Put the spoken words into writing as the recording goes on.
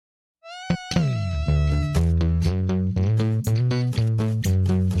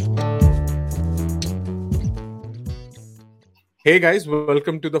Hey guys,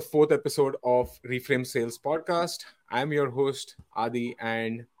 welcome to the fourth episode of Reframe Sales Podcast. I'm your host Adi,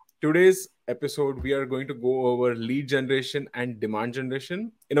 and today's episode we are going to go over lead generation and demand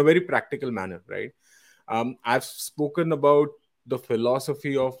generation in a very practical manner, right? I've spoken about the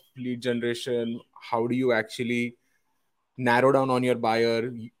philosophy of lead generation. How do you actually narrow down on your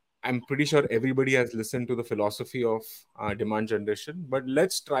buyer? I'm pretty sure everybody has listened to the philosophy of demand generation, but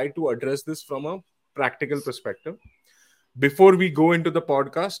let's try to address this from a practical perspective. Before we go into the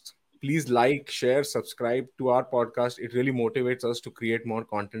podcast, please like, share, subscribe to our podcast. It really motivates us to create more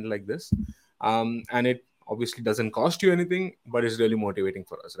content like this. And it obviously doesn't cost you anything, but it's really motivating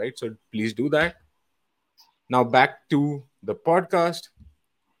for us, right? So please do that. Now, back to the podcast.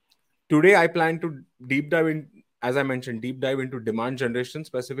 Today, I plan to deep dive in, as I mentioned, deep dive into demand generation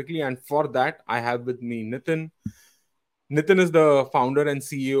specifically. And for that, I have with me Nitin. Nitin is the founder and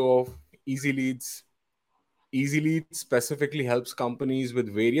CEO of Easy Leads. Easy Leads specifically helps companies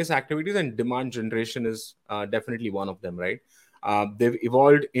with various activities, and demand generation is definitely one of them, right? They've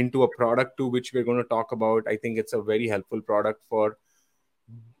evolved into a product too, which we're going to talk about. I think it's a very helpful product for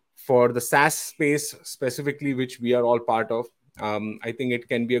the SaaS space specifically, which we are all part of. I think it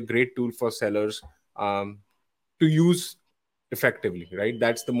can be a great tool for sellers um, to use effectively, right?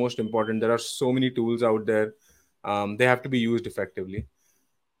 That's the most important. There are so many tools out there. They have to be used effectively.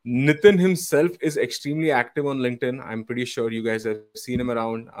 Nitin himself is extremely active on LinkedIn. I'm pretty sure you guys have seen him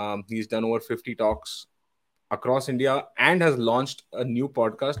around. He's done over 50 talks across India and has launched a new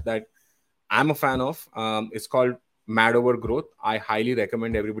podcast that I'm a fan of. It's called Mad Over Growth. I highly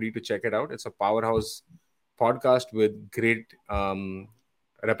recommend everybody to check it out. It's a powerhouse podcast with great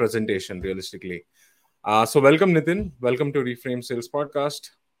representation, realistically. So, welcome, Nitin. Welcome to Reframe Sales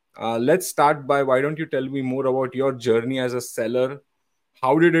Podcast. Let's start by why don't you tell me more about your journey as a seller?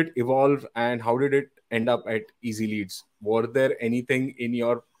 How did it evolve and how did it end up at Easy Leads? Were there anything in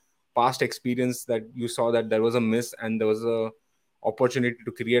your past experience that you saw that there was a miss and there was a opportunity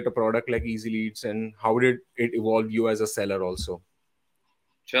to create a product like Easy Leads, and how did it evolve you as a seller also?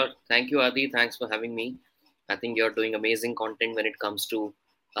 Sure. Thank you, Adi. Thanks for having me. I think you're doing amazing content when it comes to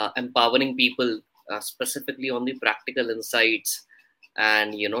empowering people, specifically on the practical insights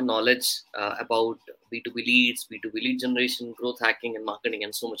and knowledge about B2B leads, B2B lead generation, growth hacking, and marketing,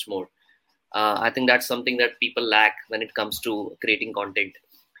 and so much more. I think that's something that people lack when it comes to creating content.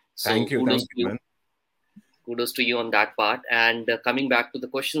 So Thank you, man. kudos to you on that part. And coming back to the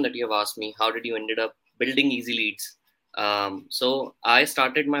question that you have asked me, how did you ended up building Easy Leads? So I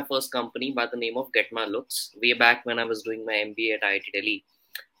started my first company by the name of Get My Looks way back when I was doing my MBA at IIT Delhi.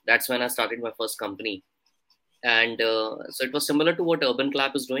 That's when I started my first company. And so it was similar to what Urban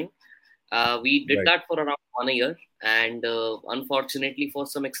Clap is doing. We did Right. that for around 1 year. And unfortunately, for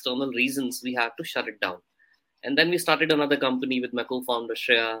some external reasons, we had to shut it down. And then we started another company with my co-founder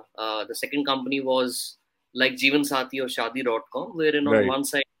Shreya. The second company was like Jeevan Sathi or Shadi.com, wherein on Right. one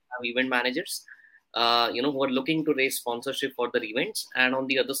side you have event managers, who are looking to raise sponsorship for their events, and on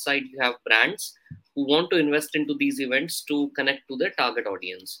the other side you have brands who want to invest into these events to connect to their target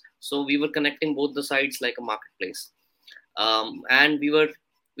audience. So we were connecting both the sides like a marketplace, and we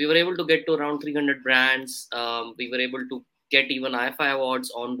were able to get to around 300 brands. We were able to get even IFI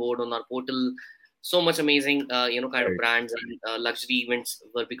awards on board on our portal. So much amazing, kind of Right. brands and luxury events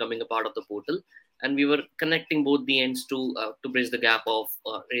were becoming a part of the portal, and we were connecting both the ends to bridge the gap of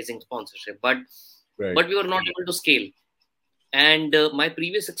raising sponsorship. But Right. we were not able to scale. And my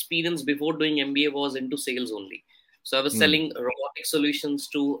previous experience before doing MBA was into sales only. So I was Hmm. selling robotic solutions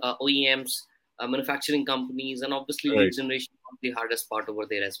to OEMs, manufacturing companies, and obviously lead Right. generation was the hardest part over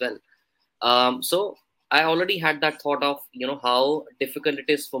there as well. So I already had that thought of how difficult it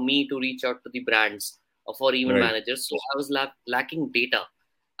is for me to reach out to the brands or for event Right. managers. So I was lacking data.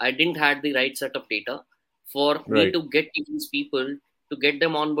 I didn't had the right set of data for me Right. to get these people to get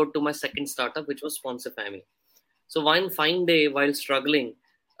them on board to my second startup, which was Sponsify Me. So one fine day, while struggling,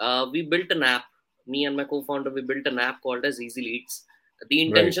 we built an app. Me and my co-founder, we built an app called as Easy Leads. The Right.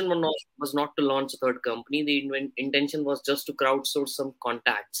 intention was not to launch a third company. The intention was just to crowdsource some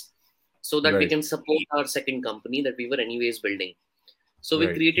contacts so that we Right. can support our second company that we were anyways building. So we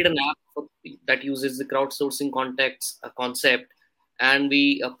Right. created an app that uses the crowdsourcing context concept, and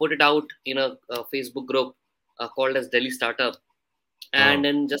we put it out in a Facebook group called as Delhi Startup. And Wow.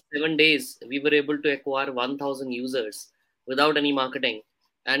 in just 7 days, we were able to acquire 1,000 users without any marketing,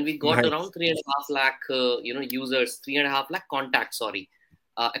 and we got around Nice. 3.5 lakh, users, 3.5 lakh contacts. Sorry,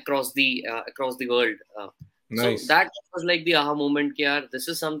 across the world. So Nice. that was like the aha moment. Yeah, this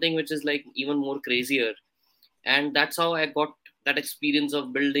is something which is like even more crazier, and that's how I got that experience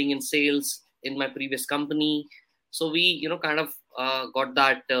of building in sales in my previous company. So we kind of got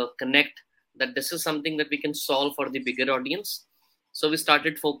that connect that this is something that we can solve for the bigger audience. So we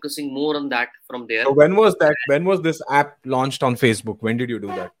started focusing more on that from there. So when was that? When was this app launched on Facebook? When did you do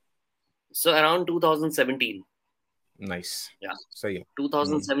that? So around 2017. Nice. Yeah. So yeah.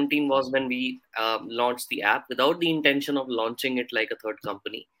 2017 was when we launched the app without the intention of launching it like a third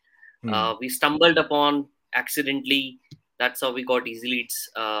company. We stumbled upon accidentally. That's how we got Easy Leads,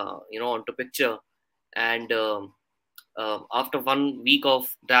 onto picture. And after 1 week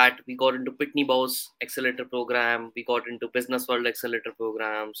of that, we got into Pitney Bowes accelerator program. We got into Business World accelerator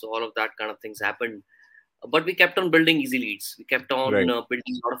program. So all of that kind of things happened. But we kept on building Easy Leads. We kept on Right. building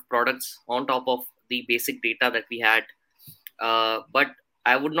a lot of products on top of the basic data that we had. But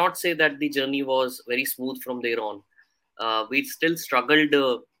I would not say that the journey was very smooth from there on. We still struggled,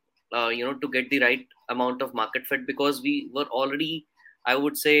 to get the right amount of market fit because we were already, I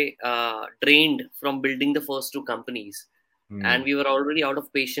would say, drained from building the first two companies, and we were already out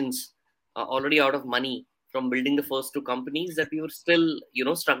of patience, already out of money from building the first two companies. That we were still,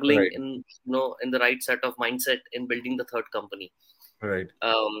 struggling Right. in the right set of mindset in building the third company. Right.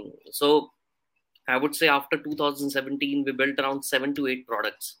 So I would say after 2017, we built around 7 to 8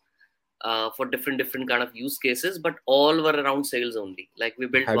 products for different kind of use cases, but all were around sales only. Like we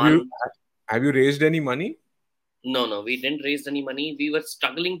built Have you one. have you raised any money? No, we didn't raise any money. We were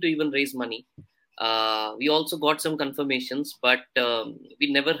struggling to even raise money. We also got some confirmations, but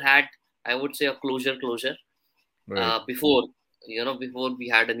we never had, I would say, a closure Right. before we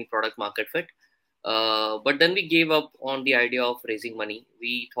had any product market fit. But then we gave up on the idea of raising money.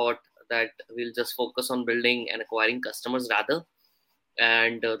 We thought that we'll just focus on building and acquiring customers rather,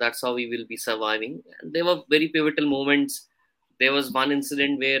 and that's how we will be surviving. And there were very pivotal moments. There was one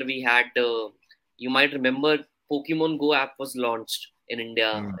incident where we had, you might remember, Pokemon Go app was launched in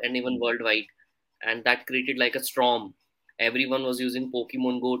India and even worldwide, and that created like a storm. Everyone was using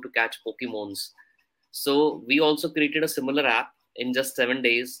Pokemon Go to catch Pokemons. So we also created a similar app in just 7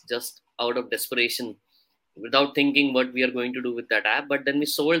 days, just out of desperation, without thinking what we are going to do with that app. But then we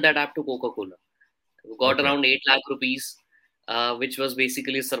sold that app to Coca-Cola. We got Okay. around 8 lakh rupees, which was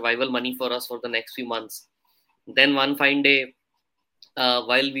basically survival money for us for the next few months. Then one fine day,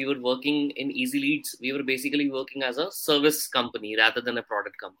 while we were working in Easy Leads, we were basically working as a service company rather than a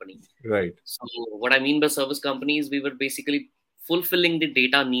product company. Right. So what I mean by service companies, we were basically fulfilling the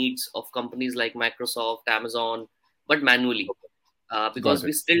data needs of companies like Microsoft, Amazon, but manually, because Got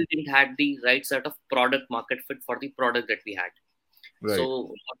we it. still didn't had the right set of product market fit for the product that we had. Right. So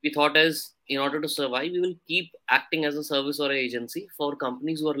what we thought is, in order to survive, we will keep acting as a service or an agency for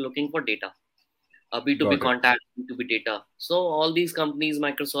companies who are looking for data, B2B Got it. contact, B2B data. So all these companies,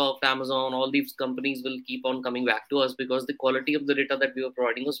 Microsoft, Amazon, all these companies will keep on coming back to us because the quality of the data that we were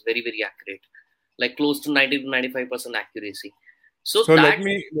providing was very, very accurate, like close to 90 to 95% accuracy. So So let that,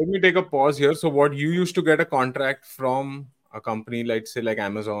 me take a pause here. So what you used to get a contract from a company, like say like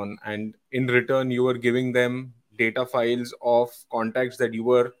Amazon, and in return you were giving them data files of contacts that you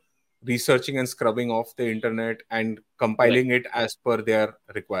were researching and scrubbing off the internet and correct, compiling it as per their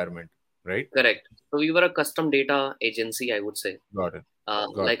requirement, right? correct. So we were a custom data agency, I would say, Got it.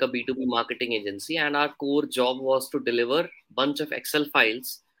 Got like it. a B2B marketing agency, and our core job was to deliver bunch of Excel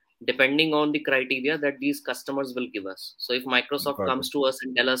files depending on the criteria that these customers will give us. So if Microsoft Got it. comes to us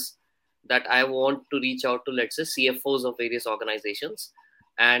and tell us that I want to reach out to, let's say, CFOs of various organizations,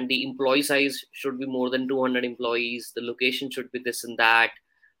 and the employee size should be more than 200 employees, the location should be this and that.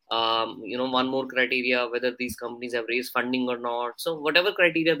 One more criteria, whether these companies have raised funding or not. So whatever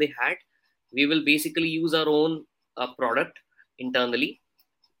criteria they had, we will basically use our own product internally,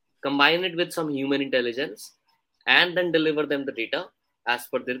 combine it with some human intelligence, and then deliver them the data as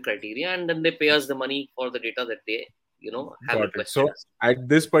per their criteria, and then they pay us the money for the data that they have Got it. requested So us. at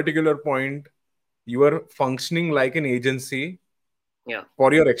this particular point, you are functioning like an agency Yeah,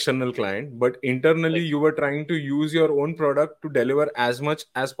 for your external client, but internally right. you were trying to use your own product to deliver as much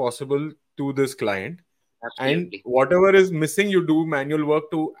as possible to this client, and Absolutely, whatever is missing you do manual work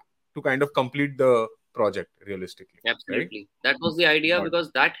to kind of complete the project realistically, right? absolutely, that was the idea, Got it.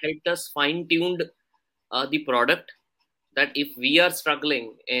 because that helped us fine tuned the product. That if we are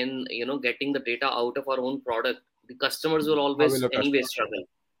struggling in getting the data out of our own product, the customers will How always will a anyway customer? struggle,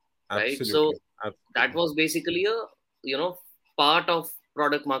 right? So Absolutely. that Absolutely. was basically a part of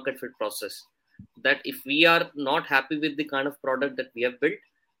product market fit process, that if we are not happy with the kind of product that we have built,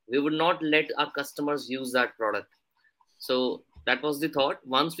 we would not let our customers use that product. So that was the thought.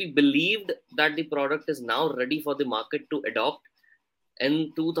 Once we believed that the product is now ready for the market to adopt,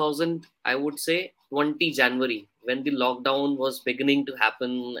 in 2000, I would say 20 January, when the lockdown was beginning to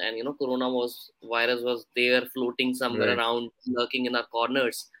happen, and corona virus was there floating somewhere Right. around, lurking in our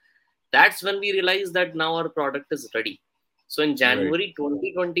corners. That's when we realized that now our product is ready. So in Right. January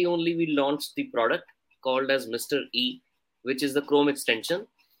 2020 only, we launched the product called as Mr. E, which is the Chrome extension.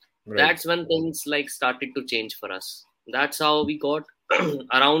 Right. That's when things like started to change for us. That's how we got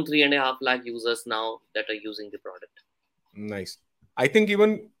around 3.5 lakh users now that are using the product. Nice. I think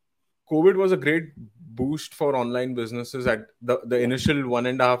even COVID was a great boost for online businesses. At the Yeah, initial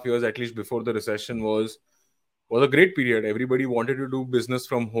 1.5 years, at least before the recession, was a great period. Everybody wanted to do business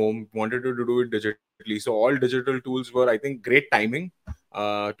from home, wanted to do it digitally. So all digital tools were, I think, great timing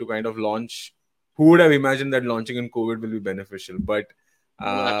to kind of launch. Who would have imagined that launching in COVID will be beneficial? But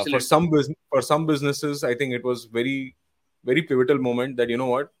no, for absolutely. some businesses, I think it was very pivotal moment that, you know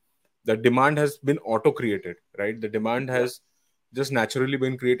what, the demand has been auto created, right? The demand Yeah, has just naturally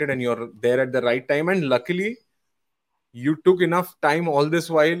been created, and you're there at the right time. And luckily, you took enough time all this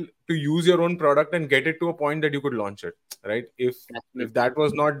while to use your own product and get it to a point that you could launch it, right? If absolutely. that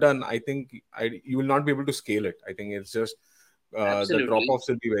was not done, I think you will not be able to scale it. I think it's just the drop Absolutely. offs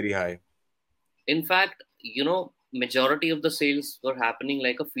will be very high. In fact, majority of the sales were happening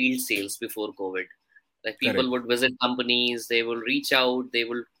like a field sales before COVID. Like people Correct. would visit companies, they will reach out, they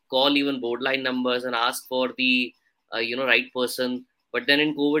will call even board line numbers and ask for the right person. But then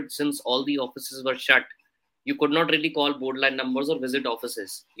in COVID, since all the offices were shut, you could not really call board line numbers or visit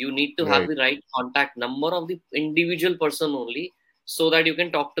offices. You need to have Right. the right contact number of the individual person only, so that you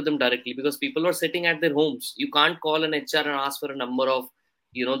can talk to them directly, because people are sitting at their homes. You can't call an HR and ask for a number of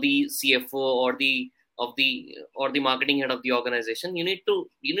the CFO or the marketing head of the organization. You need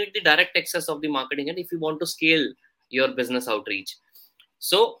the direct access of the marketing head if you want to scale your business outreach.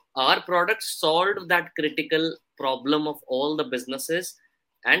 So our product solved that critical problem of all the businesses,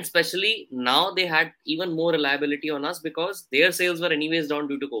 and especially now they had even more reliability on us because their sales were anyways down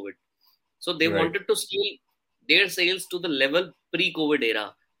due to COVID. So they Right. wanted to scale their sales to the level pre-COVID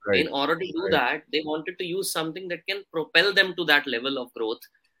era. Right. In order to do Right. that, they wanted to use something that can propel them to that level of growth.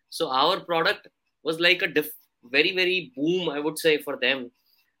 So our product was like a very, very boom, I would say, for them,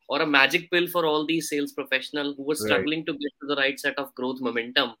 or a magic pill for all these sales professionals who were Right. struggling to get to the right set of growth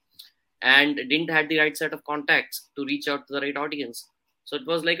momentum and didn't have the right set of contacts to reach out to the right audience. So it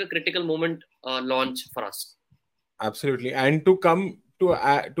was like a critical moment launch for us. Absolutely. And to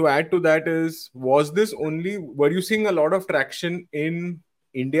add to that is, was this only, were you seeing a lot of traction in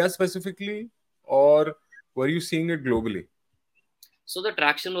India specifically, or were you seeing it globally? So the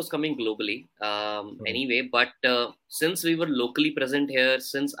traction was coming globally Hmm. anyway, but since we were locally present here,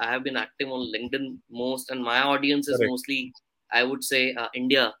 since I have been active on LinkedIn most, and my audience is Correct. mostly, I would say,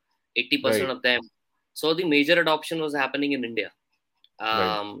 India, 80% Right. of them. So the major adoption was happening in India.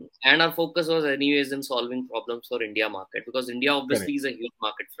 Right. And our focus was anyways in solving problems for India market, because India Correct. obviously is a huge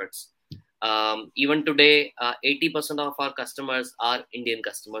market for us. Even today, 80% of our customers are Indian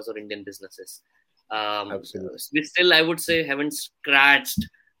customers or Indian businesses. Absolutely. We still, I would say, haven't scratched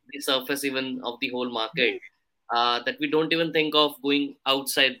the surface even of the whole market. That we don't even think of going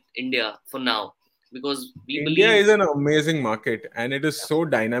outside India for now, because we India believe. is an amazing market and it is so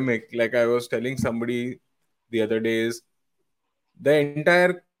dynamic. Like I was telling somebody the other days, the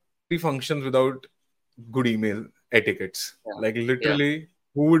entire country functions without good email etiquettes. Yeah, Like yeah, literally,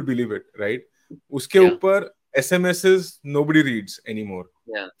 who would believe it, right? Uske yeah, upar SMSs nobody reads anymore.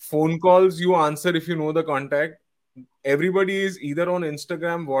 yeah, Phone calls you answer if you know the contact. Everybody is either on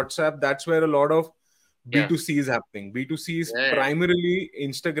Instagram, WhatsApp. That's where a lot of yeah, B2C is happening. B2C is yeah, yeah. primarily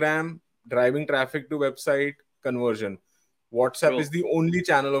Instagram, driving traffic to website, conversion. WhatsApp is True. the only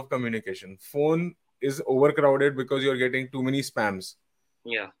channel of communication. Phone is overcrowded because you're getting too many spams.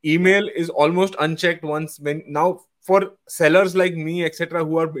 Yeah, Email is almost unchecked once. When now, for sellers like me, etc.,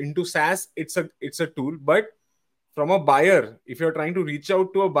 who are into SaaS, it's a tool. But from a buyer, if you're trying to reach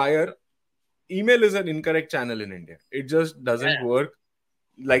out to a buyer, email is an incorrect channel in India. It just doesn't yeah. work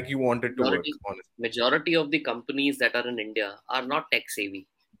like you want it to work, Majority honestly. majority of the companies that are in India are not tech savvy.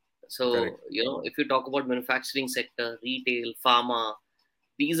 So, Correct. if you talk about manufacturing sector, retail, pharma,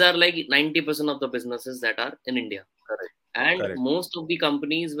 these are like 90% of the businesses that are in India. Correct. And Correct. most of the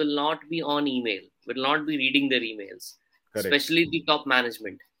companies will not be on email, will not be reading their emails, Correct. especially the top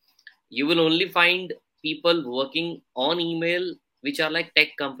management. You will only find people working on email, which are like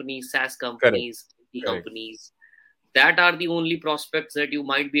tech companies, SaaS Correct. companies, IT Correct. companies. That are the only prospects that you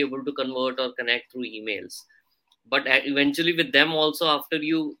might be able to convert or connect through emails. But eventually, with them also, after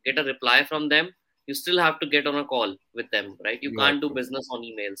you get a reply from them, you still have to get on a call with them, right? You You have can't do to. business on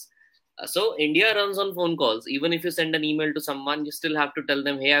emails. So India runs on phone calls. Even if you send an email to someone, you still have to tell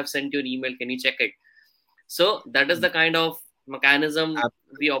them, "Hey, I've sent you an email. Can you check it?" So that is the kind of mechanism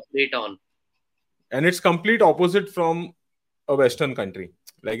we operate on. And it's complete opposite from a Western country.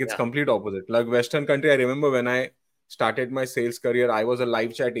 Like it's Yeah, complete opposite. Like Western country, I remember when I started my sales career, I was a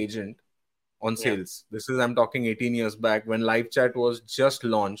live chat agent on yeah. sales. This is, I'm talking 18 years back when live chat was just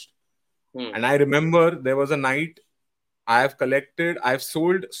launched. Hmm. And I remember there was a night I've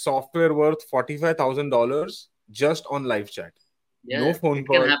sold software worth $45,000 just on live chat. No Yeah, phone it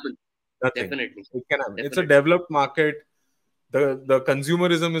can call, happen. nothing. Definitely, It can happen. It's a definitely. developed market. The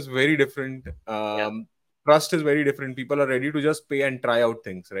consumerism is very different. Yeah. Trust is very different. People are ready to just pay and try out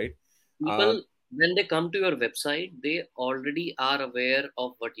things, right? Uh, People, when they come to your website, they already are aware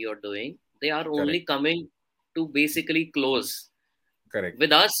of what you're doing. They are only Correct. coming to basically close. Correct.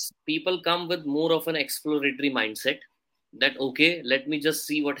 With us, people come with more of an exploratory mindset that, okay, let me just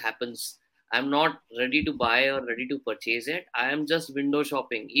see what happens. I'm not ready to buy or ready to purchase it. I am just window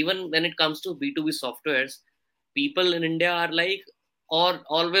shopping. Even when it comes to B2B softwares, people in India are like, or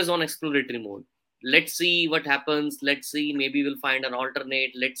always on exploratory mode. Let's see what happens. Let's see, maybe we'll find an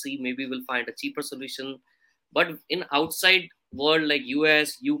alternate. Let's see, maybe we'll find a cheaper solution. But in outside world like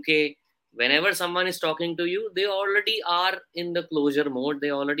US, UK, whenever someone is talking to you, they already are in the closure mode.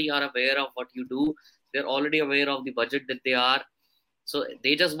 They already are aware of what you do. They're already aware of the budget that they are. So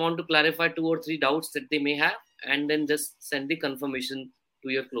they just want to clarify 2 or 3 doubts that they may have, and then just send the confirmation to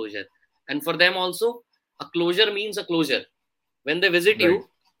your closure. And for them also, a closure means a closure. When they visit Right. you,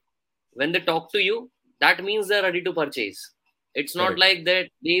 when they talk to you, that means they're ready to purchase. It's not Correct. like that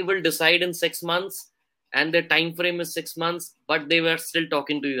they will decide in 6 months and their time frame is 6 months, but they were still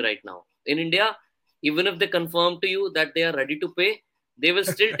talking to you right now. In India, even if they confirm to you that they are ready to pay, they will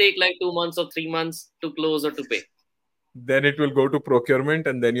still take like 2 months or 3 months to close or to pay. Then it will go to procurement,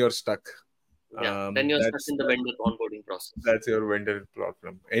 and then you're stuck. Yeah, then you're stuck That's in the vendor onboarding process. that's your vendor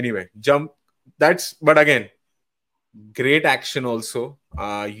problem. Anyway, jump. That's but again, great action also.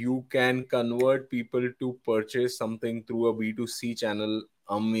 You can convert people to purchase something through a B2C channel.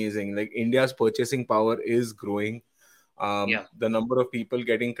 Amazing. Like India's purchasing power is growing. Yeah, The number of people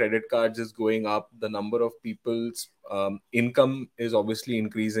getting credit cards is going up. The number of people's income is obviously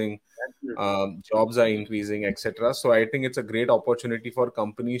increasing. absolutely. Jobs are increasing, etc. So I think it's a great opportunity for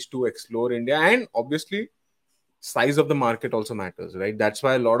companies to explore India, and obviously size of the market also matters, right? That's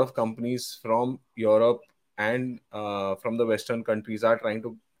why a lot of companies from Europe and from the Western countries are trying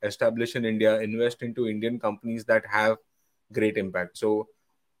to establish in India, invest into Indian companies that have great impact. So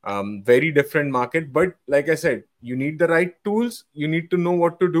very different market, but like I said, you need the right tools, you need to know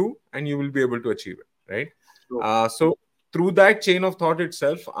what to do, and you will be able to achieve it, right? So, So through that chain of thought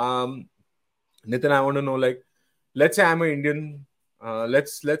itself, Nitin, I want to know, like, let's say I'm an Indian.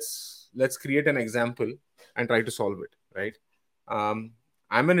 Let's create an example and try to solve it, right? Um,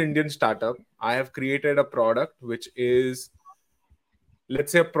 I'm an Indian startup. I have created a product which is,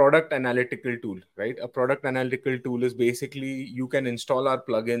 let's say, a product analytical tool, right? A product analytical tool is basically you can install our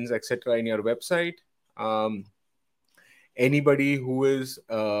plugins, etc., in your website. Um, Anybody who is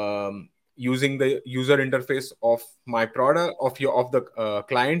using the user interface of my product of the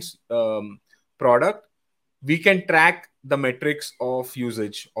client's product, we can track the metrics of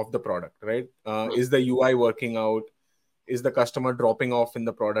usage of the product, right? hmm, Is the UI working out? Is the customer dropping off in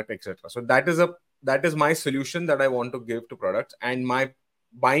the product, etc.? So that is my solution that I want to give to products. And my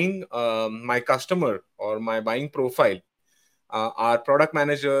buying my customer or my buying profile are product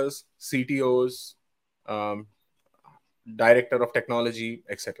managers, CTOs, um, director of technology,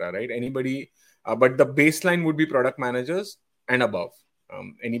 etc., right? Anybody, but the baseline would be product managers and above.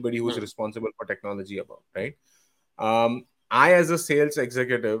 Anybody who's hmm, responsible for technology above, right? I, as a sales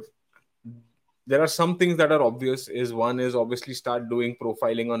executive, there are some things that are obvious. Is one is obviously start doing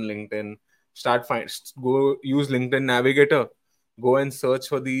profiling on LinkedIn. Go use LinkedIn Navigator. Go and search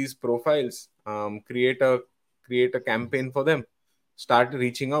for these profiles. Create a campaign for them. Start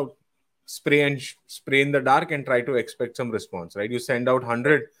reaching out. Spray in the dark and try to expect some response. Right? You send out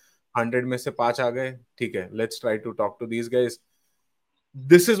 100 में से 5 आ गए. ठीक है. Let's try to talk to these guys.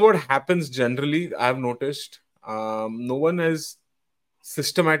 This is what happens generally. I've noticed. No one is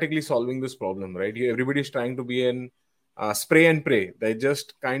systematically solving this problem, right? Everybody's trying to be an spray and pray. They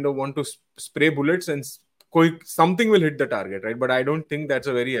just kind of want to spray bullets and something will hit the target, right? But I don't think that's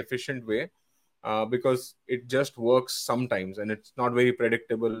a very efficient way because it just works sometimes and it's not very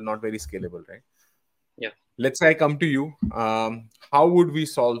predictable, not very scalable, right? yeah. Let's say I come to you. How would we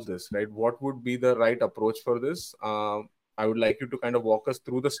solve this, right? What would be the right approach for this? I would like you to kind of walk us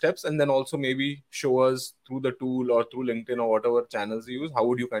through the steps and then also maybe show us through the tool or through LinkedIn or whatever channels you use. How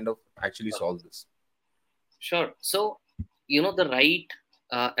would you kind of actually solve this? Sure. So, the right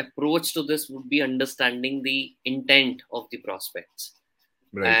approach to this would be understanding the intent of the prospects.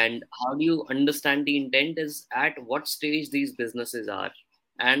 Right. And how do you understand the intent is at what stage these businesses are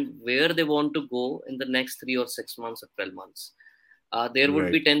and where they want to go in the next 3 or 6 months or 12 months. There would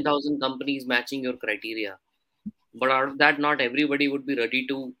Right. be 10,000 companies matching your criteria, but out of that, not everybody would be ready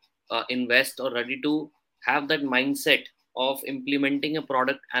to invest or ready to have that mindset of implementing a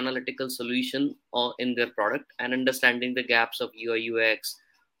product analytical solution in their product and understanding the gaps of UI UX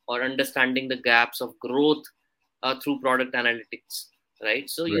or understanding the gaps of growth through product analytics, right?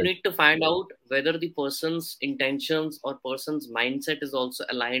 So you Right. need to find out whether the person's intentions or person's mindset is also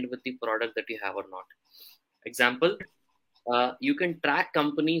aligned with the product that you have or not. Example, you can track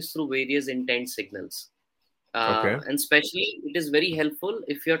companies through various intent signals. Okay. And especially, it is very helpful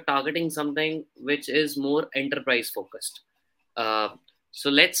if you're targeting something which is more enterprise focused. Uh, so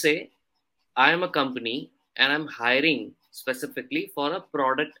let's say I am a company and I'm hiring specifically for a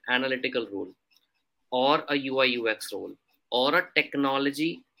product analytical role or a UI UX role or a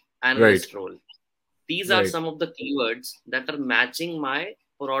technology Right. analyst role. These are Right. some of the keywords that are matching my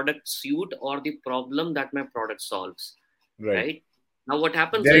product suite or the problem that my product solves, Right. right? Now, what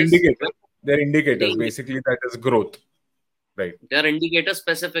happens They're is indicators. when They're indicators. they Basically, that is growth. Right. there are indicators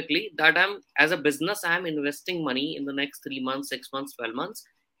specifically that I'm, as a business, I'm investing money in the next 3 months, 6 months, 12 months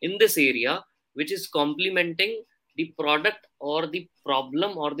in this area, which is complementing the product or the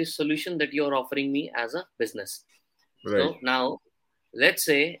problem or the solution that you're offering me as a business. Right. So now, let's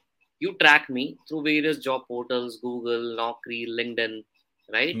say you track me through various job portals, Google, Naukri, LinkedIn,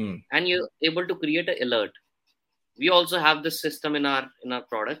 right? Hmm. And you're able to create an alert. We also have this system in our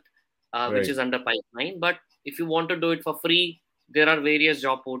product, which Right. is under pipeline. But if you want to do it for free, there are various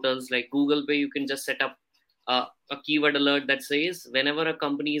job portals like Google Pay. You can just set up a keyword alert that says whenever a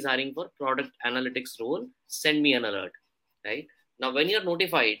company is hiring for product analytics role, send me an alert, right? Now when you're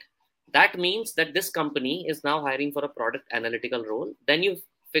notified, that means that this company is now hiring for a product analytical role. Then you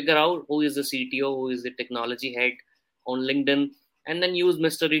figure out who is the CTO, who is the technology head on LinkedIn, and then use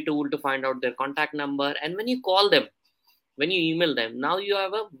mystery tool to find out their contact number. And when you call them, when you email them, now you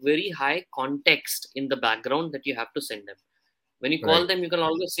have a very high context in the background that you have to send them. When you call Right. them, you can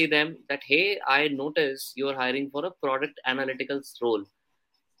always say them that, hey, I notice you are hiring for a product analytical role.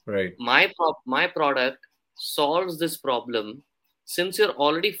 Right. My product solves this problem. Since you're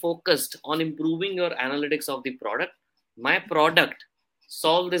already focused on improving your analytics of the product, my product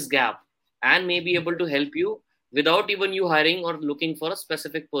solve this gap and may be able to help you without even you hiring or looking for a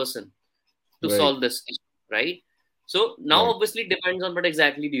specific person to Right. solve this issue, right? So now Right. obviously it depends on what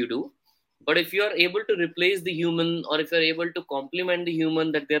exactly do you do. But if you are able to replace the human or if you're able to complement the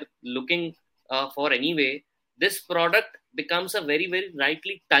human that they're looking for anyway, this product becomes a very, very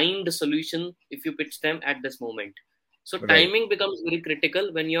rightly timed solution if you pitch them at this moment. So Right. timing becomes very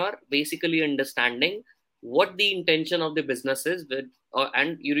critical when you're basically understanding what the intention of the business is with,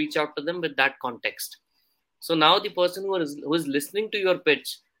 and you reach out to them with that context. So now the person who is listening to your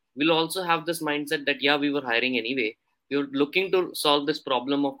pitch will also have this mindset that yeah, we were hiring anyway. We're looking to solve this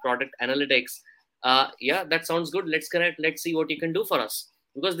problem of product analytics. Yeah, that sounds good. Let's connect. Let's see what you can do for us,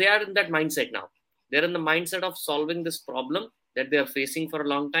 because they are in that mindset now. They're in the mindset of solving this problem that they are facing for a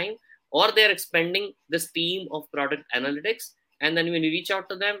long time, or they're expanding this team of product analytics. And then when you reach out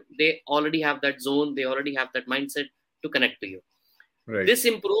to them, they already have that zone. They already have that mindset to connect to you. Right. This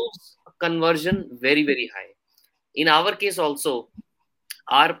improves conversion very, very high. In our case also,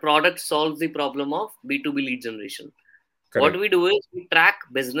 our product solves the problem of B2B lead generation. What Correct. we do is we track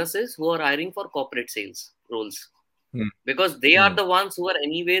businesses who are hiring for corporate sales roles, Hmm. because they are Hmm. the ones who are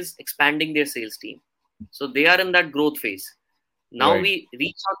anyways expanding their sales team. So they are in that growth phase. Now Right. we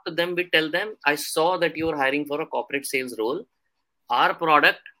reach out to them, we tell them, I saw that you are hiring for a corporate sales role. Our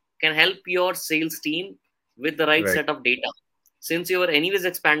product can help your sales team with the right Right. set of data. Since you are anyways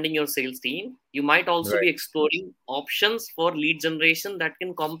expanding your sales team, you might also be Right. exploring options for lead generation that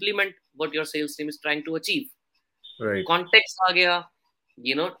can complement what your sales team is trying to achieve. Right. Context aa gaya,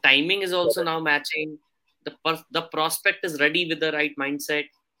 timing is also Correct. now matching. The prospect is ready with the right mindset,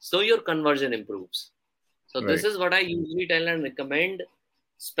 so your conversion improves. So this Right. is what I usually tell and recommend,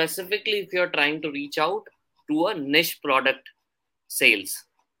 specifically if you're trying to reach out to a niche product sales.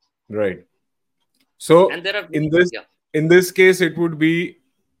 Right. So And there are, in this yeah, in this case, it would be,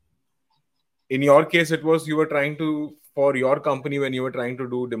 in your case, it was you were trying to, for your company, when you were trying to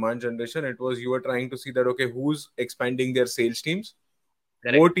do demand generation, it was you were trying to see that okay, who's expanding their sales teams,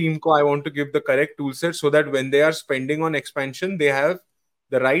 wo correct, team ko I want to give the correct tool set so that when they are spending on expansion, they have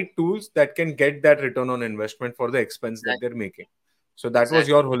the right tools that can get that return on investment for the expense that exactly, they're making. So that was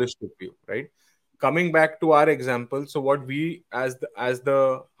your exactly, holistic view, right? coming back to our example, so what we as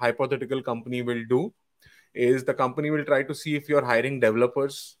the hypothetical company will do is the company will try to see if you're hiring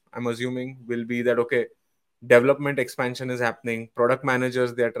developers. I'm assuming will be that okay, development expansion is happening, product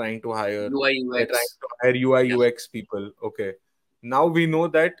managers they're trying to hire, UI they're trying UX. to hire UI Yeah, UX people. Okay, now we know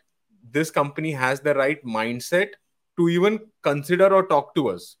that this company has the right mindset to even consider or talk to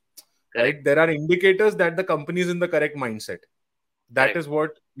us, right? correct, There are indicators that the company is in the correct mindset. That correct, is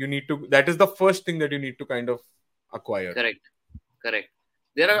what you need to, that is the first thing that you need to kind of acquire. correct, correct.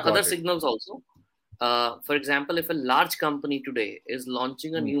 There are other Got it. signals also. For example, if a large company today is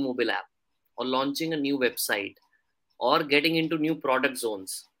launching a Hmm. new mobile app or launching a new website or getting into new product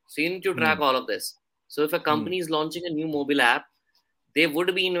zones, so you need to Hmm. track all of this. So if a Hmm. company is launching a new mobile app, they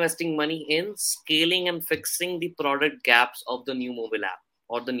would be investing money in scaling and fixing the product gaps of the new mobile app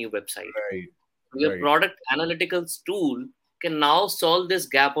or the new website. Right. Your Right. product analytics tool can now solve this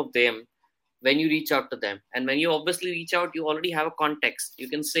gap of them when you reach out to them. And when you obviously reach out, you already have a context. You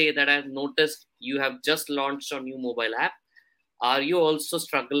can say that I've noticed you have just launched a new mobile app. Are you also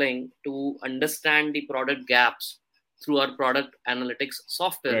struggling to understand the product gaps through our product analytics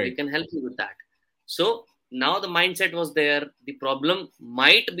software? We Right. can help you with that. So now the mindset was there. The problem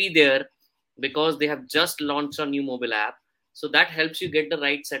might be there because they have just launched a new mobile app. So that helps you get the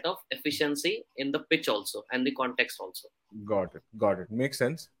right set of efficiency in the pitch also and the context also. Got it. Got it. Makes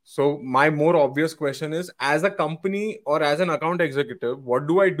sense. So my more obvious question is, as a company or as an account executive, what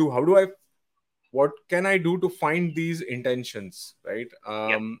do I do? How do I, what can I do to find these intentions? Right.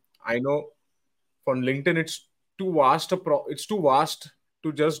 Yeah, I know on LinkedIn, it's too vast it's too vast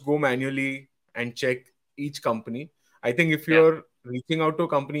to just go manually and check each company. I think if yeah, you're reaching out to a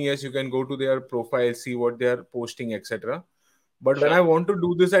company, yes, you can go to their profile, see what they're posting, etc. But when I sure. want to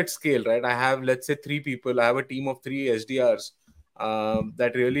do this at scale, right, I have, let's say, three people, I have a team of three SDRs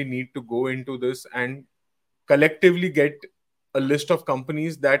that really need to go into this and collectively get a list of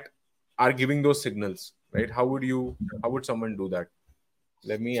companies that are giving those signals, right? How would someone do that?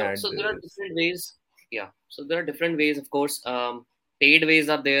 Let me add So there are this. different ways. Yeah. So there are different ways, of course. Paid ways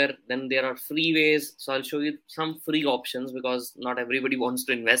are there. Then there are free ways. So I'll show you some free options because not everybody wants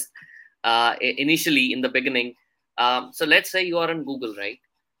to invest initially in the beginning. So let's say you are on Google, right?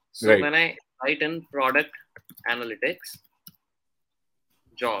 So Right, when I write in product analytics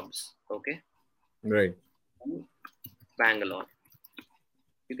jobs, okay, right. Bangalore,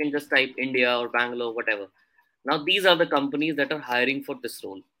 you can just type India or Bangalore, whatever. Now these are the companies that are hiring for this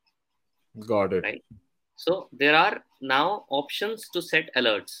role, Got it. right? So there are now options to set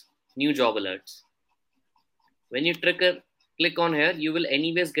alerts, new job alerts. When you click on here, you will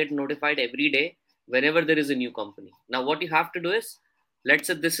anyways get notified every day whenever there is a new company. Now, what you have to do is, let's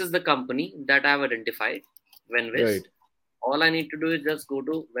say this is the company that I have identified, Venvis. Right, All I need to do is just go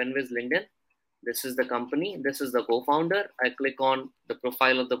to Venvis LinkedIn. This is the company. This is the co-founder. I click on the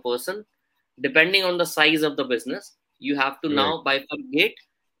profile of the person. Depending on the size of the business, you have to right, now bifurcate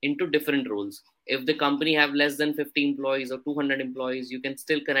into different roles. If the company have less than 50 employees or 200 employees, you can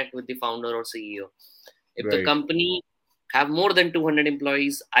still connect with the founder or CEO. If the right, company have more than 200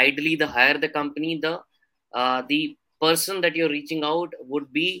 employees, ideally the higher the company, the person that you're reaching out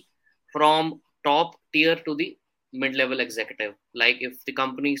would be from top tier to the mid-level executive. Like if the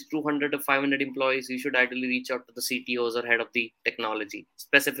company is 200 to 500 employees, you should ideally reach out to the CTOs or head of the technology,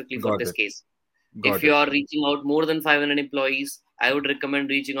 specifically for got this it, case. If got you it. are reaching out more than 500 employees, I would recommend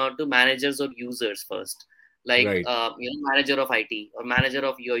reaching out to managers or users first, like Right, manager of IT or manager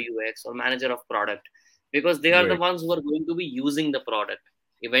of UI UX or manager of product, because they are the right, ones who are going to be using the product.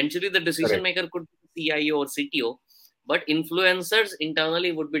 Eventually, the decision correct. maker could be CIO or CTO, but influencers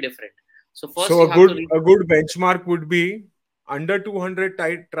internally would be different. So first, So you have to reach. a good benchmark would be under 200.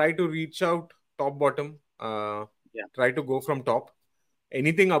 Try to reach out top bottom. Yeah, Try to go from top.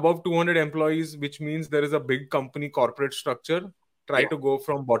 Anything above 200 employees, which means there is a big company corporate structure, try yeah, to go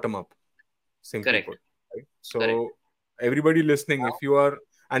from bottom up. Simply correct, put, right? correct. So everybody listening, if you are,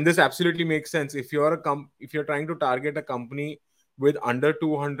 and this absolutely makes sense, if you are if you're trying to target a company with under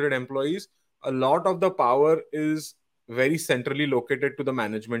 200 employees, a lot of the power is very centrally located to the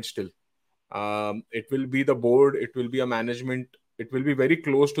management still. It will be the board, it will be a management, it will be very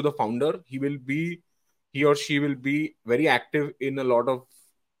close to the founder. He or she will be very active in a lot of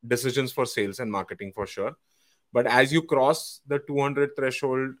decisions for sales and marketing for sure. But as you cross the 200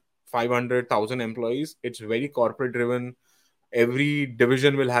 threshold, 500,000 employees, it's very corporate driven. Every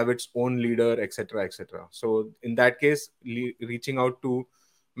division will have its own leader, etc., etc. So in that case, reaching out to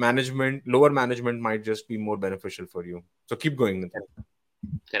management, lower management, might just be more beneficial for you. So keep going, Nitin. Correct.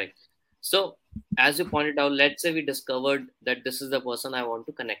 Correct. So as you pointed out, let's say we discovered that this is the person I want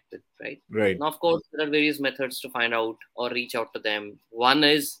to connect with, right? Right. Now, of course, there are various methods to find out or reach out to them. One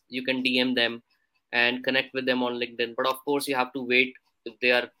is you can DM them and connect with them on LinkedIn. But of course, you have to wait if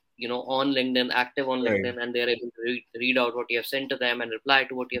they are, on LinkedIn, active on Right. LinkedIn, and they are able to read out what you have sent to them and reply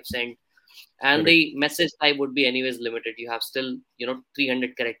to what you have sent. And Correct. the message type would be anyways limited. You have still,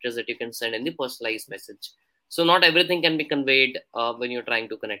 300 characters that you can send in the personalized message. So not everything can be conveyed when you're trying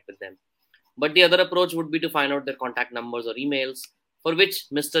to connect with them. But the other approach would be to find out their contact numbers or emails, for which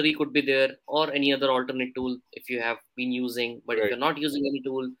Mystery could be there, or any other alternate tool if you have been using. But if Right. you're not using any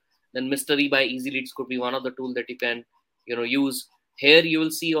tool, then Mystery by Easy Leads could be one of the tool that you can, use. Here you will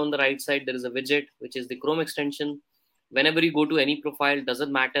see on the right side there is a widget which is the Chrome extension. Whenever you go to any profile,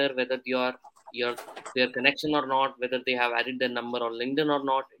 doesn't matter whether your their connection or not, whether they have added their number on LinkedIn or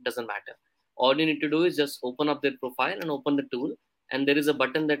not, it doesn't matter. All you need to do is just open up their profile and open the tool, and there is a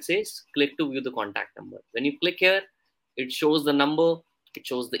button that says click to view the contact number. When you click here, it shows the number, it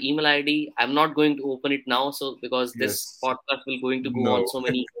shows the email ID. I'm not going to open it now, so because this Yes. podcast will going to go on No. so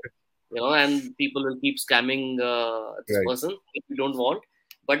many, and people will keep scamming this Right. person if you don't want.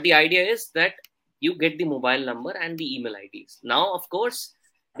 But the idea is that you get the mobile number and the email IDs. Now, of course,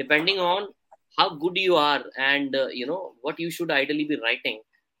 depending on how good you are and what you should ideally be writing,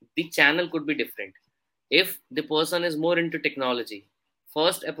 the channel could be different. If the person is more into technology,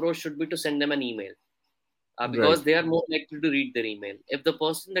 first approach should be to send them an email, Right. because they are more likely to read their email. If the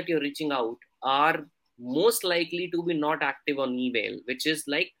person that you're reaching out are most likely to be not active on email, which is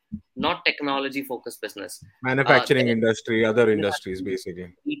like not technology focused business, Manufacturing then industry, other you industries, have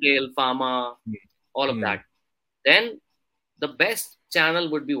basically. retail, pharma, Hmm. all of Hmm. that, then the best channel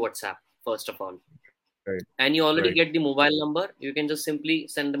would be WhatsApp, first of all. Right. And you already Right. get the mobile number, you can just simply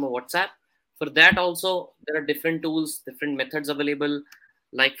send them a WhatsApp. For that also, there are different tools, different methods available.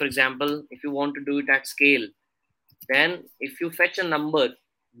 Like, for example, if you want to do it at scale, then if you fetch a number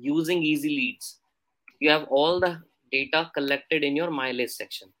using Easy Leads, you have all the data collected in your mileage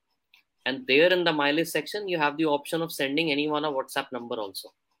section. And there in the mileage section, you have the option of sending anyone a WhatsApp number also,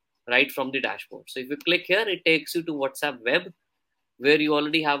 right from the dashboard. So if you click here, it takes you to WhatsApp web, where you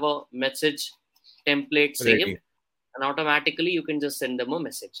already have a message template saved, Ready. and automatically you can just send them a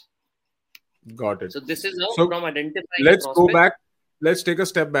message. Got it. So this is how, So from identifying a let's go prospect. back. Let's take a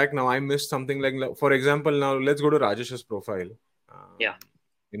step back now. I missed something like, for example, now let's go to Rajesh's profile Yeah,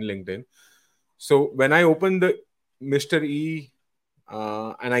 in LinkedIn. So when I open the Mr. E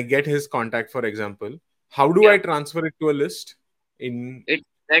and I get his contact, for example, how do I yeah. transfer it to a list in, It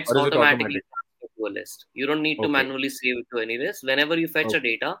gets or is it automatically automatic? transferred to a list. You don't need to Okay. manually save it to any list. Whenever you fetch a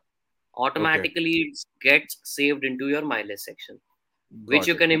Okay. data, Okay. automatically it gets saved into your mileage section, which Got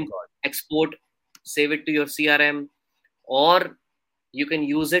you it. can export, save it to your CRM, or you can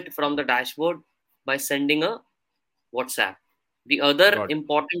use it from the dashboard by sending a WhatsApp. The other Got it.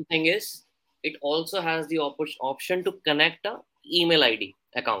 important thing is it also has the option to connect a email ID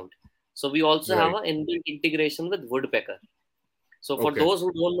account. So we also have Right. an inbuilt integration with Woodpecker. So for Okay. those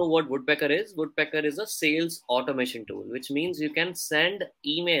who don't know what Woodpecker is a sales automation tool, which means you can send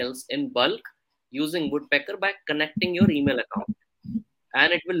emails in bulk using Woodpecker by connecting your email account.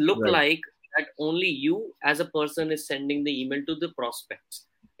 And it will look Right. like that only you as a person is sending the email to the prospects.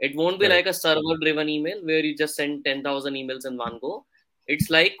 It won't be like Correct. a server driven email where you just send 10,000 emails in one go. It's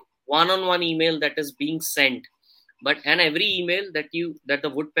like one-on-one email that is being sent. And every email that the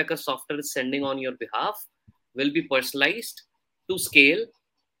Woodpecker software is sending on your behalf will be personalized to scale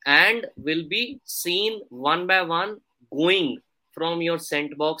and will be seen one by one, going from your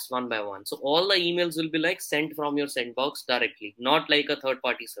sent box one by one. So all the emails will be like sent from your sent box directly, not like a third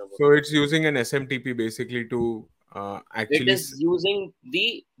party server. So it's using an SMTP basically to It actually is using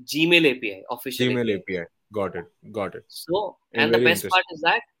the Gmail API, official Gmail API. API. Got it. Got it. So, and the Very best part interesting. is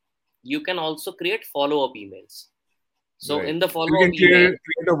that you can also create follow up emails. So Right. in the So we follow up can email,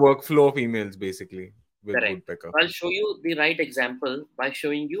 create a workflow of emails basically with correct. Woodpecker. I'll show you the right example by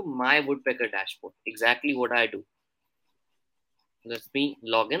showing you my Woodpecker dashboard. Exactly what I do. Let me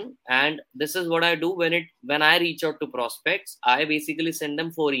log in, and this is what I do when I reach out to prospects. I basically send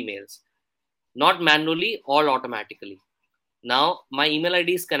them 4 emails, not manually, all automatically. Now my email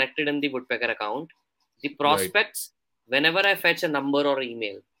ID is connected in the Woodpecker account. The Right. prospects, whenever I fetch a number or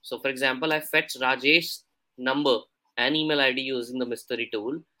email, so for example, I fetch Rajesh's number and email ID using the mystery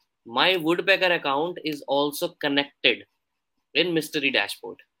tool, my Woodpecker account is also connected in mystery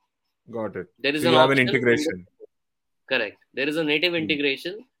dashboard. Got it. There is So an you have an option in the integration. correct. There is a native Hmm.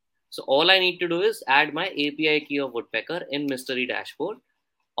 integration. So all I need to do is add my API key of Woodpecker in mystery dashboard.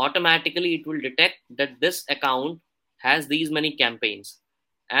 Automatically, it will detect that this account has these many campaigns,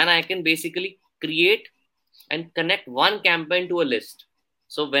 and I can basically create and connect one campaign to a list.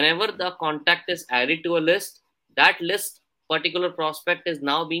 So whenever the contact is added to a list, that list particular prospect is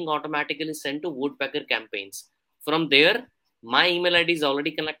now being automatically sent to Woodpecker campaigns. From there, my email ID is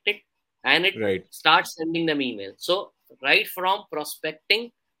already connected and it Right. starts sending them email. So right from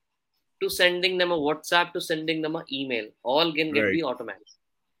prospecting to sending them a WhatsApp to sending them an email, all can get Right. be automatic.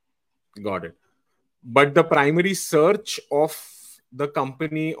 Got it. But the primary search of the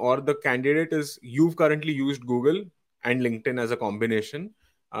company or the candidate is you've currently used Google and LinkedIn as a combination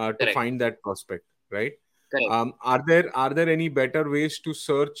to Correct. find that prospect, right? Correct. Are there any better ways to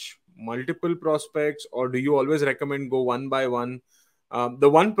search multiple prospects, or do you always recommend go one by one? The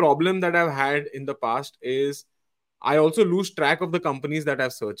one problem that I've had in the past is I also lose track of the companies that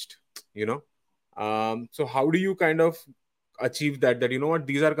I've searched, you know. So how do you kind of achieve that you know what,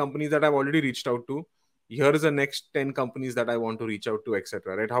 these are companies that I've already reached out to, here is the next 10 companies that I want to reach out to,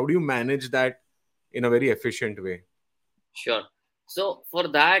 etc., right? How do you manage that in a very efficient way? Sure. So for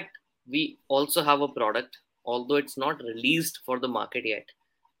that, we also have a product, although it's not released for the market yet,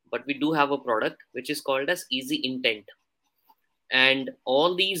 but we do have a product which is called as Easy Intent. And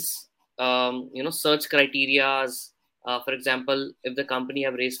all these, search criterias, for example, if the company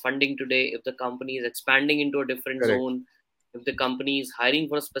have raised funding today, if the company is expanding into a different Correct. zone, if the company is hiring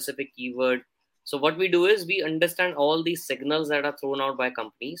for a specific keyword. So what we do is we understand all these signals that are thrown out by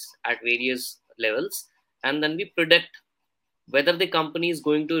companies at various levels, and then we predict whether the company is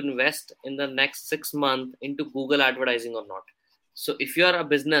going to invest in the next 6 months into Google advertising or not. So if you are a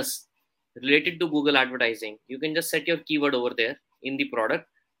business related to Google advertising, you can just set your keyword over there in the product,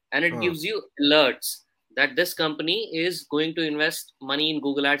 and it Huh. gives you alerts that this company is going to invest money in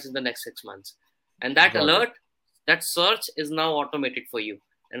Google ads in the next 6 months. And that Got it. alert, that search is now automated for you.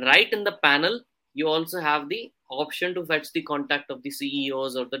 And right in the panel, you also have the option to fetch the contact of the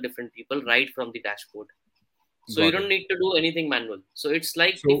CEOs or the different people right from the dashboard. So you Got don't it. need to do anything manual. So it's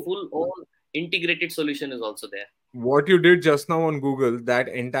like the So full all integrated solution is also there. what you did just now on Google, that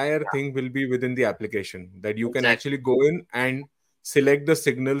entire Yeah, thing will be within the application, that you can exactly. actually go in and select the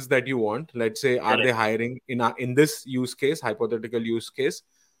signals that you want. Let's say, are they Correct. hiring in this use case, hypothetical use case?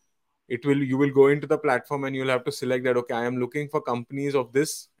 You will go into the platform and you'll have to select that, okay, I am looking for companies of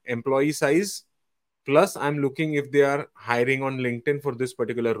this employee size, plus I'm looking if they are hiring on LinkedIn for this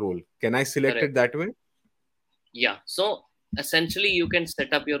particular role. Can I select Correct. it that way? Yeah. So essentially, you can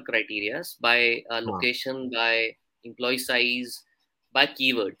set up your criterias by Huh. location, by employee size, by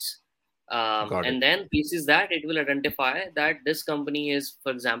keywords. Got it. And then pieces that it will identify that this company is,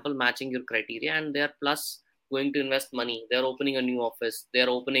 for example, matching your criteria and they're plus going to invest money. They're opening a new office. They're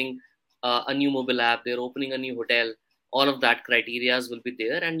opening a new mobile app. They're opening a new hotel. All of that criterias will be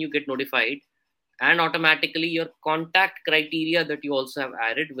there and you get notified, and automatically your contact criteria that you also have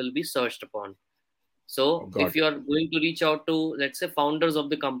added will be searched upon. So Got if it. you are going to reach out to, let's say, founders of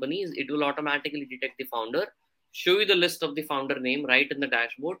the companies, it will automatically detect the founder, show you the list of the founder name right in the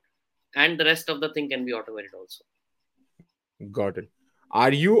dashboard, and the rest of the thing can be automated also. Got it.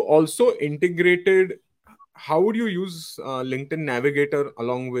 Are you also integrated? How would you use LinkedIn Navigator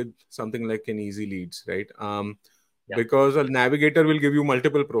along with something like an Easy Leads, right? Yeah. Because a Navigator will give you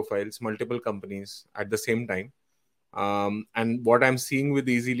multiple profiles, multiple companies at the same time. And what I'm seeing with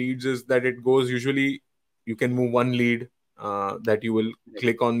Easy Leads is that it goes usually, you can move one lead that you will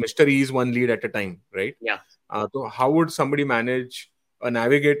click on. Mr. E is one lead at a time, right? Yeah. So how would somebody manage a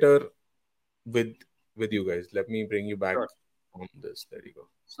Navigator with you guys? Let me bring you back Sure. on this. There you go.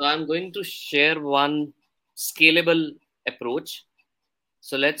 So I'm going to share one scalable approach.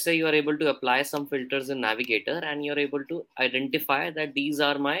 So let's say you are able to apply some filters in Navigator and you're able to identify that these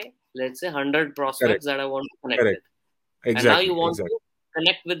are my, let's say, 100 Correct. prospects that I want to connect with. Correct. And now you Exactly. want Exactly. to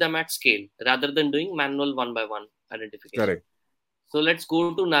connect with them at scale rather than doing manual one by one identification. Correct. So let's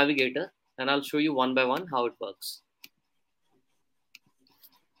go to Navigator and I'll show you one by one how it works.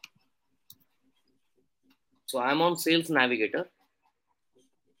 So I'm on Sales Navigator.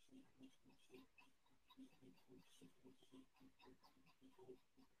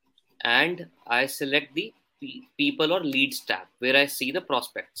 And I select the people or leads tab where I see the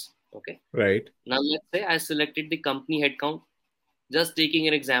prospects. Okay. Right. Now let's say I selected the company headcount, just taking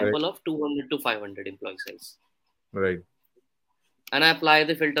an Correct. example of 200 to 500 employee size. Right. And I apply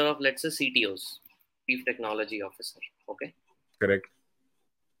the filter of, let's say, CTOs, Chief Technology Officer. Okay. Correct.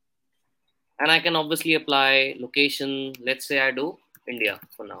 And I can obviously apply location. Let's say I do India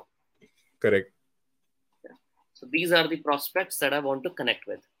for now. Correct. Yeah. So these are the prospects that I want to connect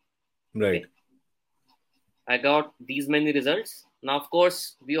with. Right. Okay. I got these many results. Now, of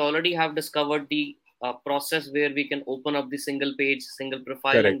course, we already have discovered the a process where we can open up the single page, single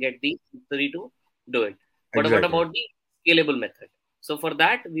profile and Correct. get the history to do it. But what Exactly. about the scalable method? So for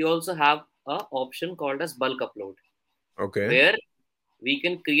that, we also have a option called as bulk upload, Okay. where we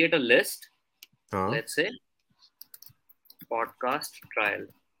can create a list. Huh. Let's say podcast trial.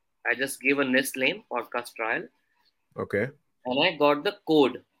 I just gave a list name, podcast trial, Okay. and I got the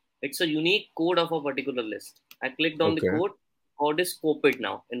code. It's a unique code of a particular list. I clicked on the Okay. code is copied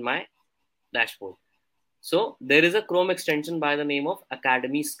now in my dashboard. So there is a Chrome extension by the name of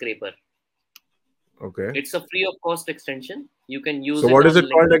Academy Scraper. Okay. It's a free of cost extension. You can So use it what is on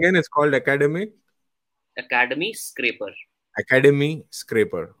it called LinkedIn. again? It's called Academy Academy Scraper. Academy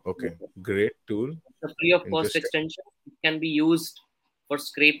Scraper. Okay. Great tool. It's a free of cost Interesting. extension. It can be used for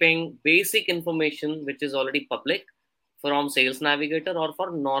scraping basic information which is already public from Sales Navigator or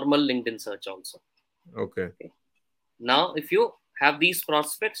for normal LinkedIn search also. Okay. Okay. Now, if you have these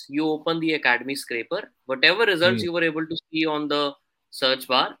prospects, you open the Academy Scraper. Whatever results Hmm. you were able to see on the search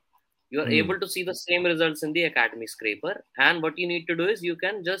bar, you are Hmm. able to see the same results in the Academy Scraper. And what you need to do is you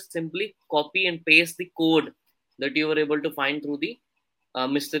can just simply copy and paste the code that you were able to find through the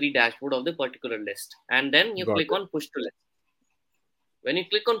mystery dashboard of the particular list. And then you Got click it. on push to list. When you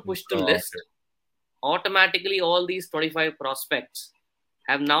click on push to Got list, it. automatically all these 25 prospects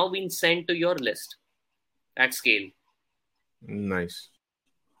have now been sent to your list at scale. Nice.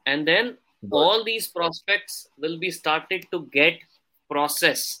 And then Got all these prospects will be started to get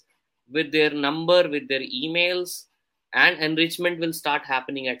processed with their number, with their emails, and enrichment will start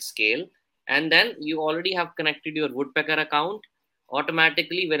happening at scale. And then you already have connected your Woodpecker account.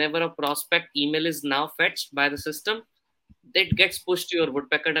 Automatically, whenever a prospect email is now fetched by the system, that gets pushed to your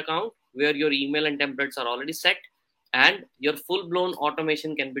Woodpecker account where your email and templates are already set, and your full blown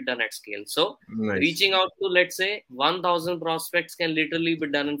automation can be done at scale. So, Nice. reaching out to, let's say, 1000 prospects can literally be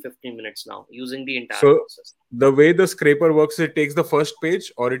done in 15 minutes now using the entire So process. the way the scraper works, it takes the first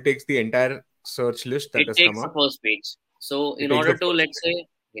page or it takes the entire search list that It has come takes the up. first page. So, It takes the first page.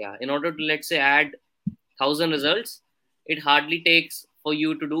 in order to, let's say, add 1000 results, it hardly takes for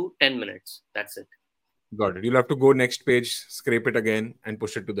you to do 10 minutes. That's it. Got it. You'll have to go next page, scrape it again, and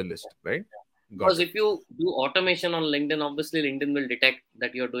push it to the list, right? Got Because it. if you do automation on LinkedIn, obviously LinkedIn will detect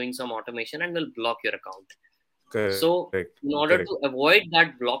that you're doing some automation and will block your account. Correct. So, in Correct. order to avoid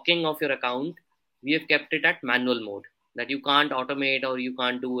that blocking of your account, we have kept it at manual mode, that you can't automate or you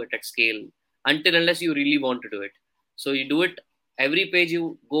can't do it at scale until unless you really want to do it. So, you do it every page,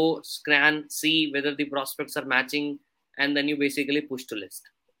 you go scan, see whether the prospects are matching, and then you basically push to list.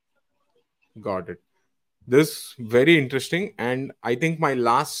 Got it. This very interesting. And I think my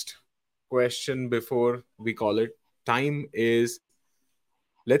last question before we call it time is,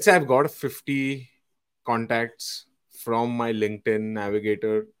 let's say I've got 50 contacts from my LinkedIn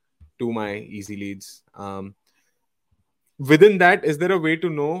navigator to my easy leads. Within that, is there a way to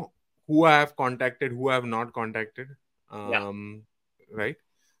know who I have contacted, who I have not contacted? Yeah. Right.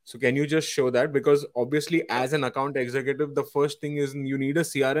 So can you just show that? Because obviously, as an account executive, the first thing is you need a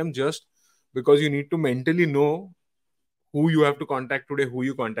CRM just because you need to mentally know who you have to contact today, who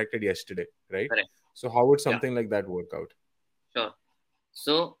you contacted yesterday, right? Correct. So how would Yeah. something like that work out? Sure.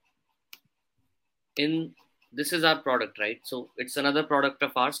 So, in this is our product, right? So it's another product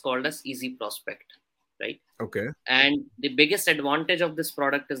of ours called as Easy Prospect, right? Okay. And the biggest advantage of this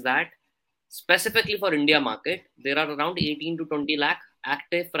product is that specifically for India market, there are around 18 to 20 lakh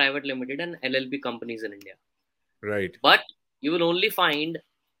active private limited and LLP companies in India. Right. But you will only find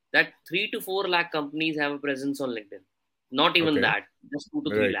that 3 to 4 lakh companies have a presence on LinkedIn. Not even Okay. that, just 2 to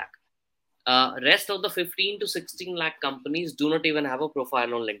 3 Right. lakh. Rest of the 15 to 16 lakh companies do not even have a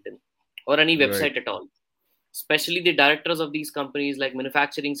profile on LinkedIn or any Right. website at all. Especially the directors of these companies like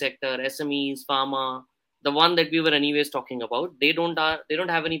manufacturing sector, SMEs, pharma, the one that we were anyways talking about, they don't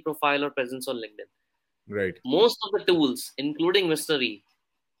have any profile or presence on LinkedIn. Right. Most of the tools, including Mystery,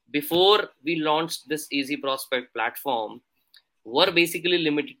 before we launched this Easy Prospect platform, were basically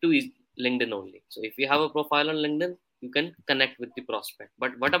limited to LinkedIn only. So if you have a profile on LinkedIn, you can connect with the prospect.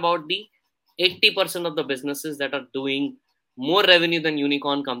 But what about the 80% of the businesses that are doing more revenue than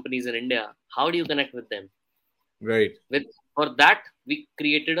unicorn companies in India? How do you connect with them? Right. For that, we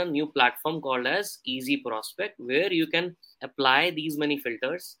created a new platform called as Easy Prospect, where you can apply these many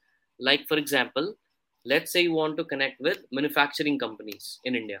filters. Like, for example, let's say you want to connect with manufacturing companies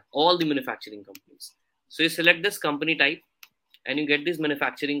in India, all the manufacturing companies. So you select this company type and you get these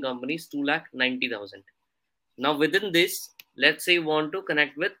manufacturing companies 2,90,000. Now within this, let's say you want to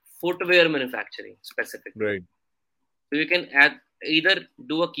connect with footwear manufacturing specifically. Right. So you can either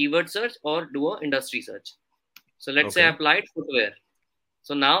do a keyword search or do a industry search. So let's say I Okay. applied footwear.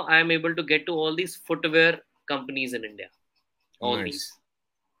 So now I am able to get to all these footwear companies in India, all these.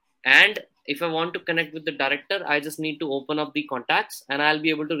 Nice. And if I want to connect with the director, I just need to open up the contacts and I'll be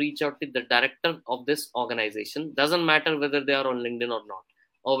able to reach out to the director of this organization. Doesn't matter whether they are on LinkedIn or not,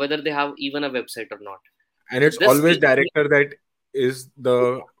 or whether they have even a website or not. And it's This always gives me, director that is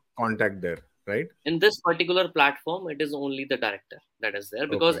the contact there, right? in this particular platform, it is only the director that is there,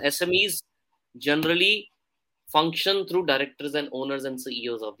 because Okay. SMEs generally function through directors and owners and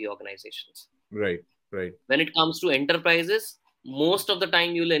CEOs of the organizations. Right. Right. When it comes to enterprises, most of the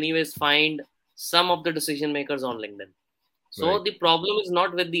time you'll anyways find some of the decision makers on LinkedIn. So Right. the problem is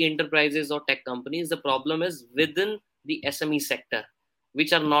not with the enterprises or tech companies. The problem is within the SME sector,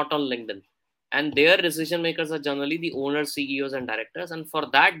 which are not on LinkedIn. And their decision makers are generally the owners, CEOs, and directors. And for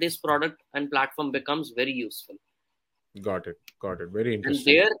that, this product and platform becomes very useful. Got it. Got it. Very And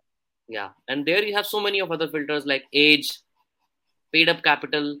interesting. there, yeah, and there you have so many of other filters like age, paid up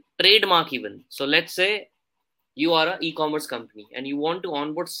capital, trademark even. So let's say you are an e-commerce company and you want to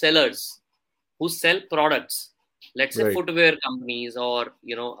onboard sellers who sell products, let's say Right. footwear companies, or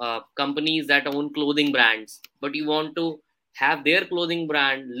companies that own clothing brands, but you want to have their clothing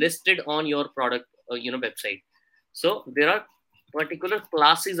brand listed on your product website. So there are particular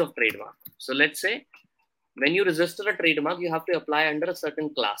classes of trademark. So let's say when you register a trademark, you have to apply under a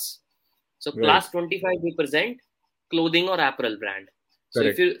certain class. So Right. class 25 represent clothing or apparel brand. So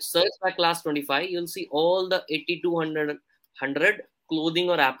if Correct. you search by class 25, you'll see all the 80 to 100 clothing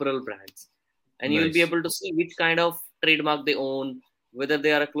or apparel brands. And you'll be Nice. able to see which kind of trademark they own, whether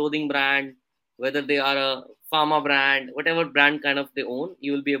they are a clothing brand, whether they are a pharma brand, whatever brand kind of they own,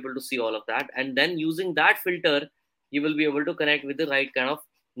 you will be able to see all of that. And then using that filter, you will be able to connect with the right kind of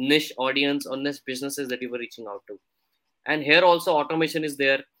niche audience or niche businesses that you were reaching out to. And here also automation is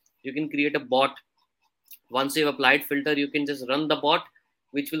there. You can create a bot. Once you've applied filter, you can just run the bot,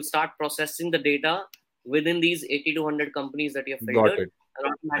 which will start processing the data within these 80 to 100 companies that you have Got filtered it. and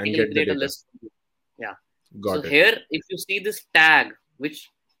And automatically get the create a data. list. Yeah. So Got it. here, if you see this tag, which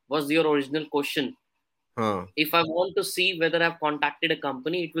was your original question, Huh. if I want to see whether I've contacted a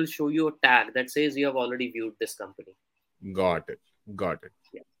company, it will show you a tag that says you have already viewed this company. Got it. Got it.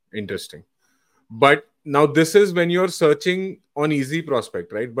 Yeah. Interesting. But now this is when you're searching on Easy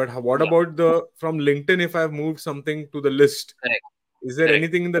Prospect, right? But what Yeah. about the from LinkedIn if I've moved something to the list? Correct. Is there Correct.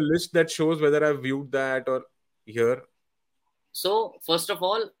 anything in the list that shows whether I've viewed that or here? So first of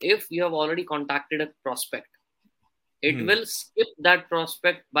all, if you have already contacted a prospect, it Hmm. will skip that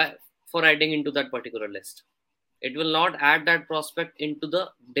prospect by for adding into that particular list. It will not add that prospect into the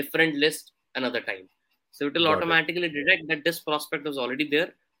different list another time. So it will Got it. automatically detect that this prospect was already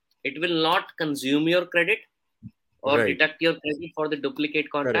there. It will not consume your credit or Right. deduct your credit for the duplicate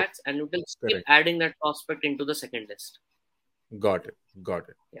Correct. contacts, and it will skip Correct. adding that prospect into the second list. Got it. Got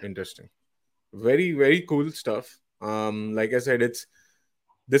it. Yeah. Interesting. Very, very cool stuff. Like I said,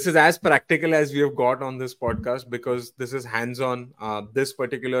 this is as practical as we have got on this podcast because this is hands-on. This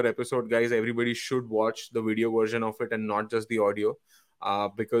particular episode, guys, everybody should watch the video version of it and not just the audio,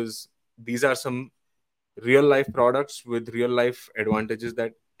 because these are some real life products with real life advantages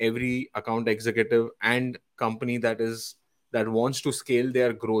that every account executive and company that wants to scale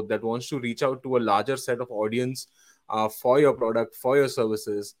their growth, that wants to reach out to a larger set of audience for your product, for your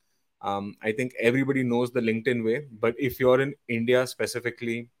services. I think everybody knows the LinkedIn way, but if you're in India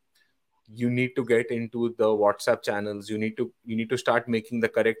specifically, you need to get into the WhatsApp channels. You need to start making the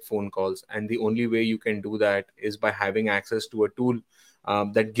correct phone calls, and the only way you can do that is by having access to a tool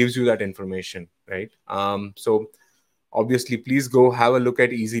that gives you that information, right? So obviously, please go have a look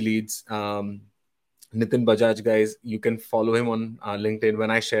at Easy Leads. Nitin Bajaj, guys, you can follow him on LinkedIn.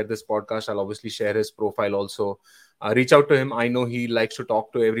 When I share this podcast, I'll obviously share his profile also. Reach out to him. I know he likes to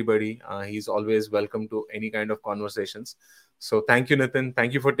talk to everybody. He's always welcome to any kind of conversations. So thank you, Nitin.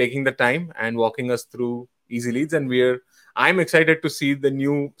 Thank you for taking the time and walking us through Easy Leads. And I'm excited to see the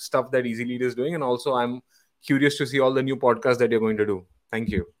new stuff that Easy Lead is doing, and also I'm curious to see all the new podcasts that you're going to do. Thank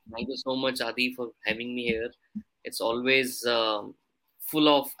you. Thank you so much, Adi, for having me here. It's always full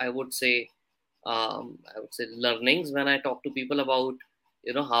of, I would say, learnings when I talk to people about,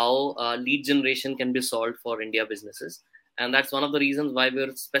 how lead generation can be solved for India businesses. And that's one of the reasons why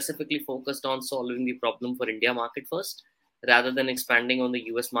we're specifically focused on solving the problem for India market first, rather than expanding on the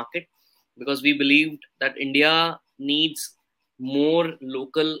US market, because we believed that India needs more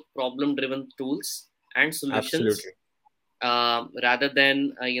local problem driven tools and solutions, Absolutely. rather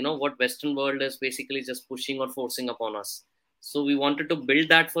than what Western world is basically just pushing or forcing upon us. So we wanted to build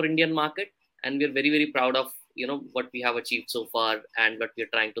that for Indian market, and we're very proud of what we have achieved so far and what we're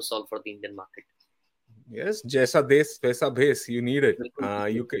trying to solve for the Indian market. Yes, जैसा देश वैसा भेस. You need it. बिल्कुल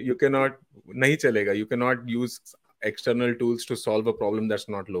बिल्कुल. You cannot नहीं चलेगा. You cannot use external tools to solve a problem that's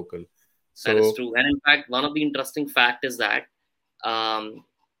not local. That is So true. And in fact, one of the interesting fact is that, um,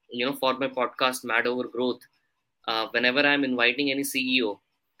 for my podcast, Mad Over Growth, whenever I'm inviting any CEO,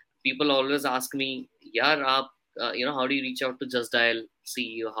 people always ask me, "Yeah, how do you reach out to Just Dial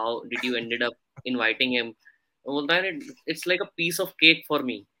CEO? How did you ended up inviting him?" Well, then it's like a piece of cake for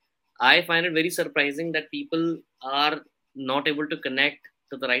me. I find it very surprising that people are not able to connect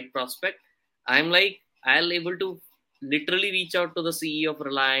to the right prospect. I'm like, I'll able to literally reach out to the CEO of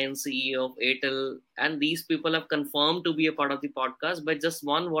Reliance, CEO of Airtel, and these people have confirmed to be a part of the podcast by just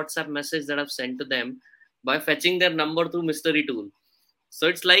one WhatsApp message that I've sent to them by fetching their number through mystery tool. So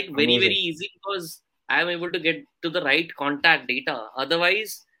it's like very, very amazing. easy because I'm able to get to the right contact data.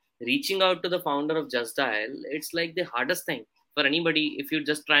 Otherwise, reaching out to the founder of Just Dial, it's like the hardest thing for anybody if you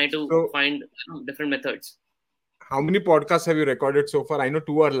just try to So find different methods. how many podcasts have you recorded so far? I know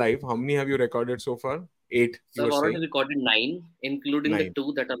two are live. How many have you recorded so far? Eight, So you I've were already saying? recorded 9, including the Nine.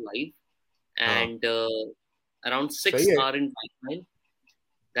 2 that are live, Huh. and around सही 6 है. are in pipeline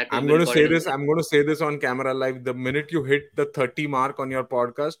that will I'm be going to say recorded in this. the next. I'm going to say this on camera live. The minute you hit the 30 mark on your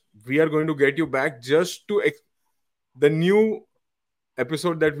podcast, we are going to get you back just to the new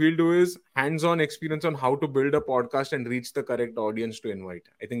episode that we'll do is hands-on experience on how to build a podcast and reach the correct audience to invite.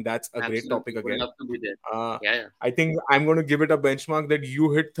 I think that's a great topic Absolutely. Would again. love to be there. Uh, Yeah, yeah. I think I'm going to give it a benchmark that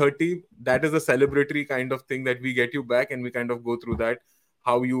you hit 30. That is a celebratory kind of thing that we get you back and we kind of go through that.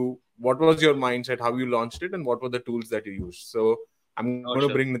 What was your mindset, how you launched it, and what were the tools that you used. So I'm going to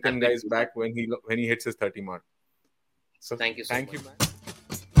Oh, bring sure. Nitin Happy guys to do back that. when he hits his 30 mark. So Thank you so thank you, much. man.